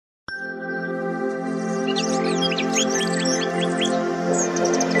Prima,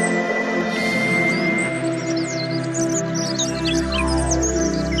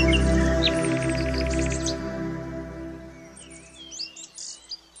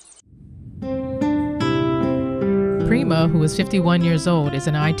 who is 51 years old, is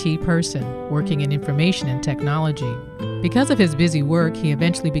an IT person working in information and technology. Because of his busy work, he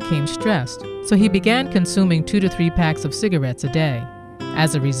eventually became stressed, so he began consuming 2 to 3 packs of cigarettes a day.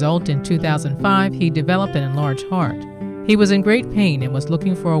 As a result, in 2005, he developed an enlarged heart. He was in great pain and was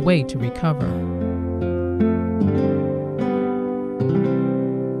looking for a way to recover.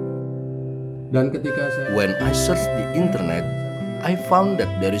 When I searched the internet, I found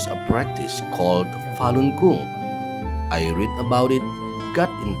that there is a practice called Falun Gong. I read about it, got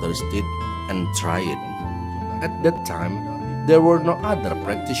interested, and tried it. At that time, there were no other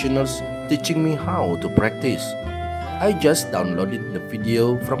practitioners teaching me how to practice. I just downloaded the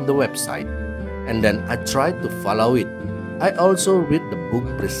video from the website, and then I tried to follow it. I also read the book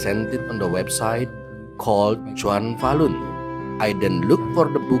presented on the website called Chuan Falun. I then looked for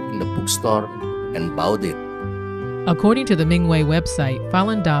the book in the bookstore and bought it. According to the Mingwei website,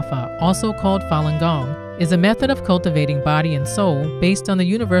 Falun Dafa, also called Falun Gong, is a method of cultivating body and soul based on the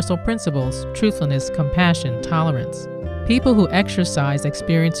universal principles, truthfulness, compassion, tolerance. People who exercise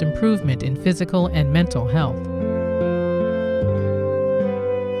experience improvement in physical and mental health.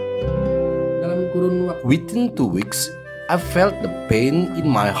 Within 2 weeks, I felt the pain in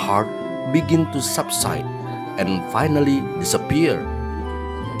my heart begin to subside and finally disappear.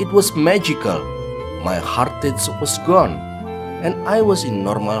 It was magical. My heartache was gone, and I was in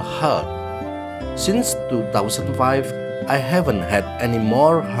normal health. Since 2005, I haven't had any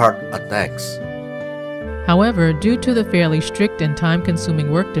more heart attacks. However, due to the fairly strict and time-consuming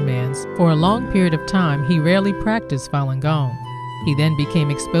work demands, for a long period of time he rarely practiced Falun Gong. He then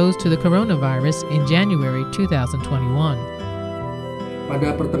became exposed to the coronavirus in January 2021.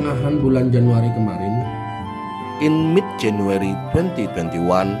 Pada pertengahan bulan Januari kemarin, in mid-January 2021,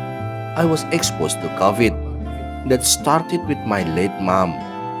 I was exposed to COVID. That started with my late mom.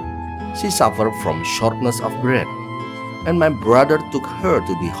 She suffered from shortness of breath, and my brother took her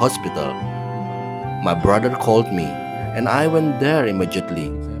to the hospital. My brother called me, and I went there immediately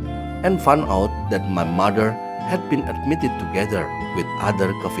and found out that my mother had been admitted together with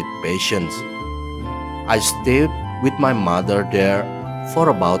other COVID patients. I stayed with my mother there for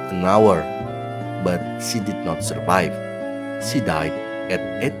about an hour, but she did not survive. She died at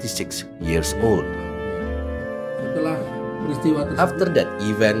 86 years old. After that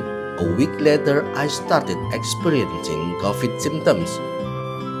event, a week later, I started experiencing COVID symptoms.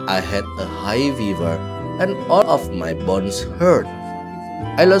 I had a high fever and all of my bones hurt.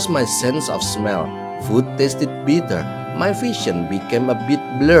 I lost my sense of smell. Food tasted bitter. My vision became a bit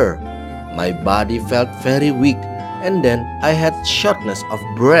blurred. My body felt very weak, and then I had shortness of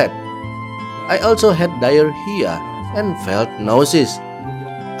breath. I also had diarrhea and felt nauseous.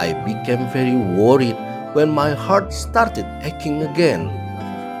 I became very worried when my heart started aching again.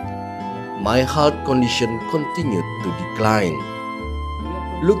 My health condition continued to decline.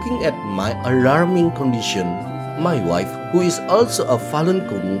 Looking at my alarming condition, my wife, who is also a Falun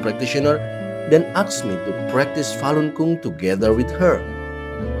Gong practitioner, then asked me to practice Falun Gong together with her.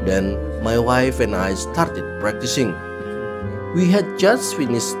 Then my wife and I started practicing. We had just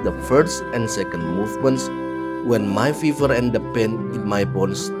finished the first and second movements when my fever and the pain in my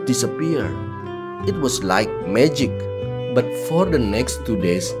bones disappeared. It was like magic, but for the next 2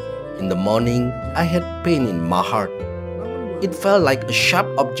 days, in the morning, I had pain in my heart. It felt like a sharp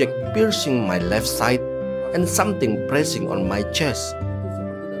object piercing my left side and something pressing on my chest.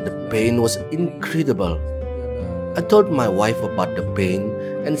 The pain was incredible. I told my wife about the pain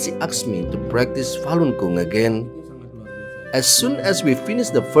and she asked me to practice Falun Gong again. As soon as we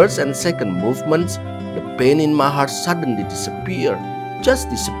finished the first and second movements, the pain in my heart suddenly disappeared.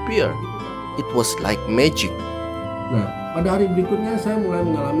 Just disappeared. It was like magic. Nah, pada hari berikutnya saya mulai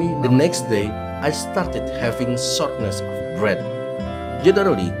mengalami. The next day, I started having shortness of breath.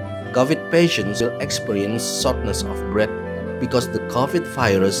 Generally, COVID patients will experience shortness of breath because the COVID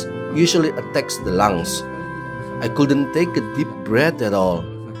virus usually attacks the lungs. I couldn't take a deep breath at all.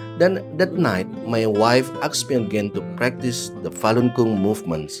 Then that night, my wife asked me again to practice the Falun Gong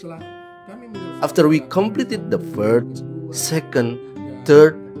movements. After we completed the first, second,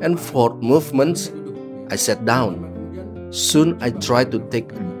 third, and fourth movements, I sat down. Soon I tried to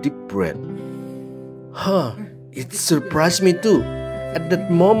take a deep breath. It surprised me too. At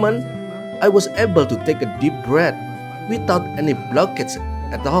that moment, I was able to take a deep breath without any blockage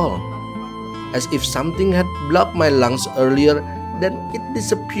at all. As if something had blocked my lungs earlier, then it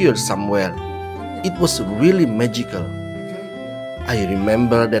disappeared somewhere. It was really magical. I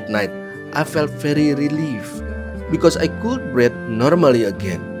remember that night I felt very relieved because I could breathe normally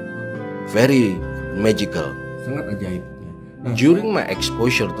again. Very magical. Sangat ajaib. Nah, During my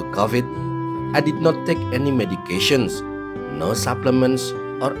exposure to COVID, I did not take any medications, no supplements,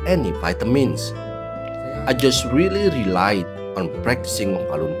 or any vitamins. I just really relied on practicing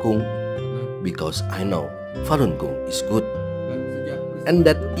Falun Gong because I know Falun Gong is good. And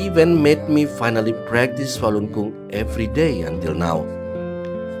that even made me finally practice Falun Gong every day until now.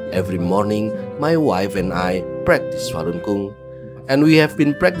 Every morning, my wife and I practice Falun Gong, and we have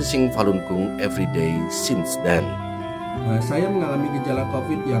been practicing Falun Gong every day since then. Saya mengalami gejala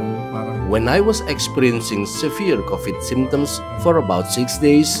COVID yang parah. When I was experiencing severe COVID symptoms for about 6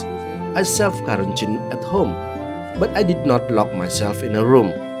 days, I self-quarantined at home, but I did not lock myself in a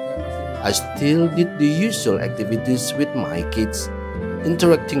room. I still did the usual activities with my kids,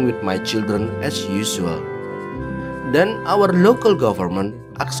 interacting with my children as usual. Then our local government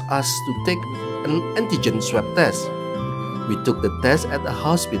asked us to take an antigen swab test. We took the test at a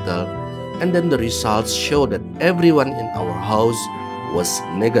hospital, and then the results showed that everyone in our house was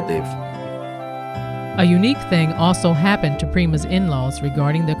negative. A unique thing also happened to Prima's in-laws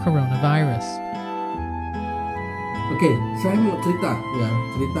regarding the coronavirus. Oke, saya mau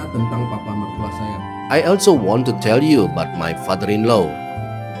cerita tentang papa mertua saya. I also want to tell you about my father-in-law.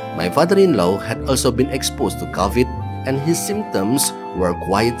 My father-in-law had also been exposed to COVID, and his symptoms were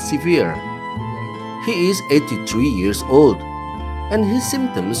quite severe. He is 83 years old, and his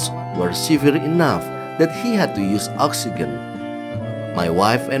symptoms were severe enough that he had to use oxygen. My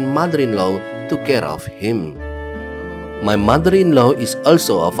wife and mother-in-law took care of him. My mother-in-law is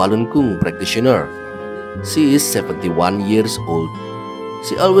also a Falun Gong practitioner. She is 71 years old.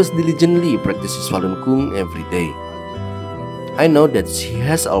 She always diligently practices Falun Gong every day. I know that she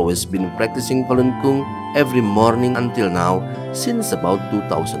has always been practicing Falun Gong every morning until now since about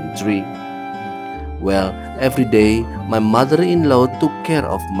 2003. Well, every day my mother-in-law took care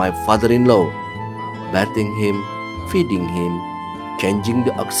of my father-in-law, bathing him, feeding him, changing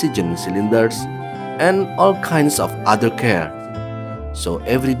the oxygen cylinders, and all kinds of other care. So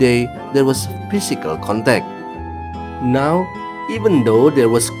every day there was physical contact. Now, even though there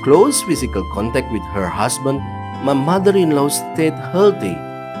was close physical contact with her husband, my mother-in-law stayed healthy.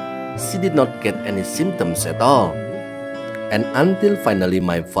 She did not get any symptoms at all. And until finally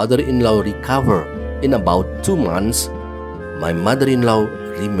my father-in-law recovered in about 2 months, my mother-in-law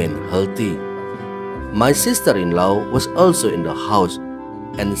remained healthy. My sister-in-law was also in the house,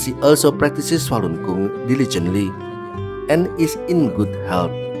 and she also practices Falun Gong diligently and is in good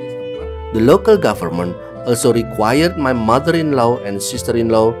health. The local government also required my mother-in-law and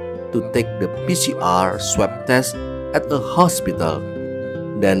sister-in-law to take the PCR swab test at a hospital.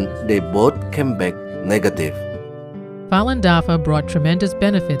 Then they both came back negative. Falun Dafa brought tremendous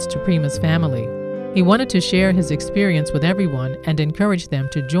benefits to Prima's family. He wanted to share his experience with everyone and encourage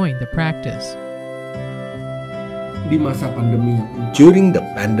them to join the practice. Di masa pandemi, During the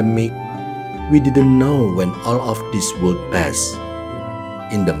pandemic, we didn't know when all of this would pass.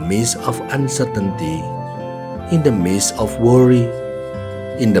 In the midst of uncertainty, in the midst of worry,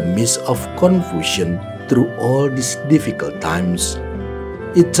 in the midst of confusion, through all these difficult times,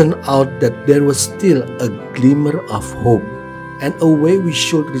 it turned out that there was still a glimmer of hope and a way we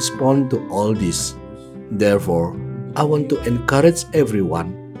should respond to all this. Therefore, I want to encourage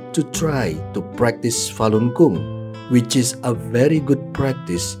everyone to try to practice Falun Gong, which is a very good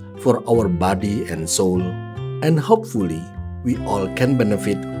practice for our body and soul, and hopefully we all can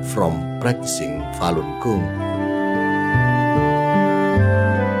benefit from practicing Falun Gong.